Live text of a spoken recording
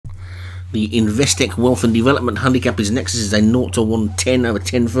The Investec Wealth and Development Handicap is next. This is a 0 to 110 over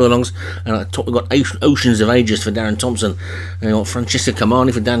 10 furlongs. And at the top we've got Oceans of Ages for Darren Thompson. And we've got Francesca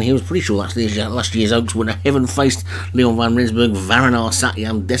Kamani for Dan Hughes. Pretty sure that's last year's Oaks winner. Heaven Faced, Leon Van Rensburg, Varanor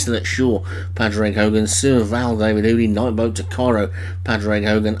Satyam, Desolate Shore, Padraig Hogan, Sir Val, David Hooley, Night Boat to Cairo, Padraig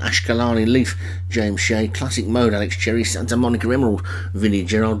Hogan, Ashkelani Leaf, James Shea, Classic Mode, Alex Cherry, Santa Monica Emerald, Vinnie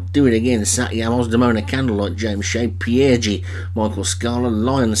Gerard, Do It Again, Satyam, Osdemona Candlelight, James Shea, Pierre G, Michael Scala,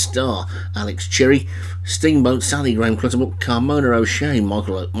 Lion Star, Alex Cherry, Steamboat Sally, Graham Clutterbuck, Carmona O'Shea,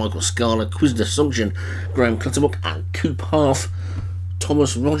 Michael Scala, Quiz Assumption, Graham Clutterbuck, and Coop Half,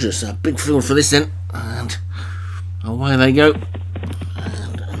 Thomas Rogers. A big field for this then, and away they go,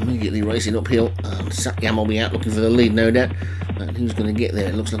 and immediately racing uphill, and Satyam will be out looking for the lead, no doubt. And who's going to get there?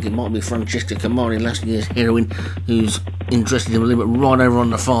 It looks like it might be Francesca Kamani, last year's heroine, who's interested in a little bit right over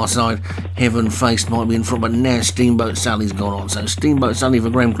on the far side. Heaven Faced might be in front, but now Steamboat Sally's gone on. So Steamboat Sally for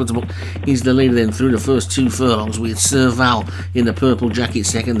Graham Clutterbuck is the leader then through the first 2 furlongs, with Sir Val in the purple jacket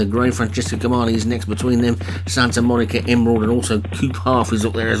second. The grey Francesca Kamani is next between them. Santa Monica Emerald and also Coop Half is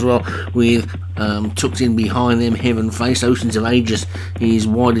up there as well, with tucked in behind them Heaven Faced. Oceans of Ages is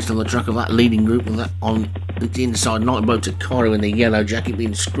widest on the track of that leading group, with that on the inside. Night Boat to Cairo in the yellow jacket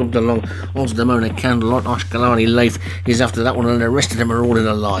being scrubbed along. Osdemona Candlelight, Ashkelani Leif is after that one, and the rest of them are all in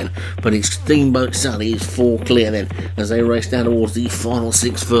a line. But it's Steamboat Sally is 4 clear then as they race down towards the final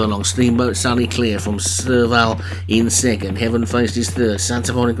 6 furlongs. Steamboat Sally clear from Serval in second. Heaven Faced is third.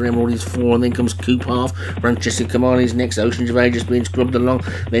 Santa Monica Emerald is 4, and then comes Coop Half. Francesca Kamani is next. Oceans of Ages being scrubbed along.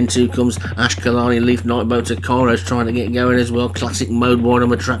 Then 2 comes Ashkelani Leaf. Night Boat to Cairo's trying to get going as well. Classic Mode wide on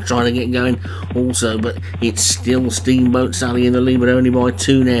the track trying to get going also, but it's still Steamboat Sally in the lead, but only by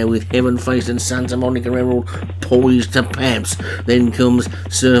 2 now, with Heaven Faced and Santa Monica Emerald poised to pounce. Then comes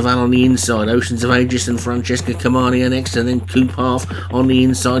Serval on the inside. Oceans of Aegis and Francesca Kamani are next, and then Coop Half on the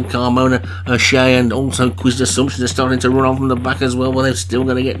inside. Carmona O'Shea and also Quiz Assumption are starting to run on from the back as well, but they're still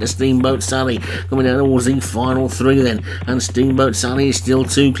going to get to Steamboat Sally coming down towards the final 3 then, and Steamboat Sally is still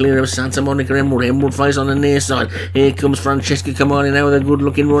 2 clear of Santa Monica Emerald. Emerald Face on the near side. Here comes Francesca Kamani now with a good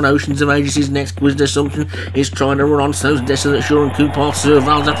looking run. Oceans of Aegis is next. Quiz Assumption is trying to run on, so's Desolate Shore and Coop Half.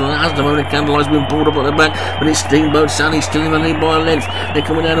 Serval's after that. Asdemona Candlelight's been pulled up at the back, but it's Steamboat Sally still in the lead by a length. They're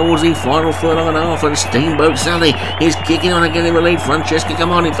coming down towards the final furlong and a half, and Steamboat Sally is kicking on again in the lead. Francesca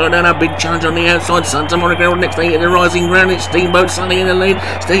Kamani throw down a big challenge on the outside. Santa Monica Emerald next, they hit the rising ground. It's Steamboat Sally in the lead.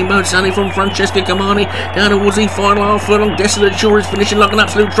 Steamboat Sally from Francesca Kamani down towards the final half furlong. Desolate Shore is finishing like an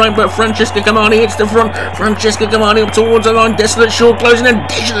absolute train, but Francesca Kamani hits the front. Francesca Kamani up towards the line. Desolate Shore closing, and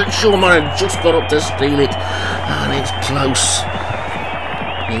Desolate Shore might have just got up to steal it, and it's close.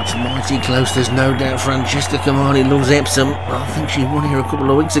 It's mighty close, there's no doubt. Francesca Kamani loves Epsom. I think she won here a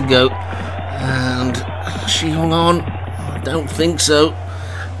couple of weeks ago, and she hung on. I don't think so.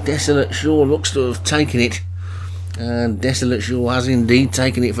 Desolate Shore looks to have taken it, and Desolate Shore has indeed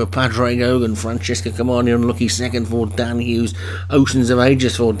taken it for Padraig Hogan. Francesca Kamani unlucky second for Dan Hughes. Oceans of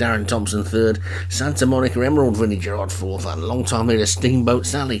Ages for Darren Thompson third. Santa Monica Emerald, Vinnie Gerard fourth, and long time leader Steamboat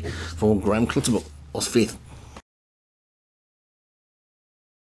Sally for Graham Clutterbuck was fifth.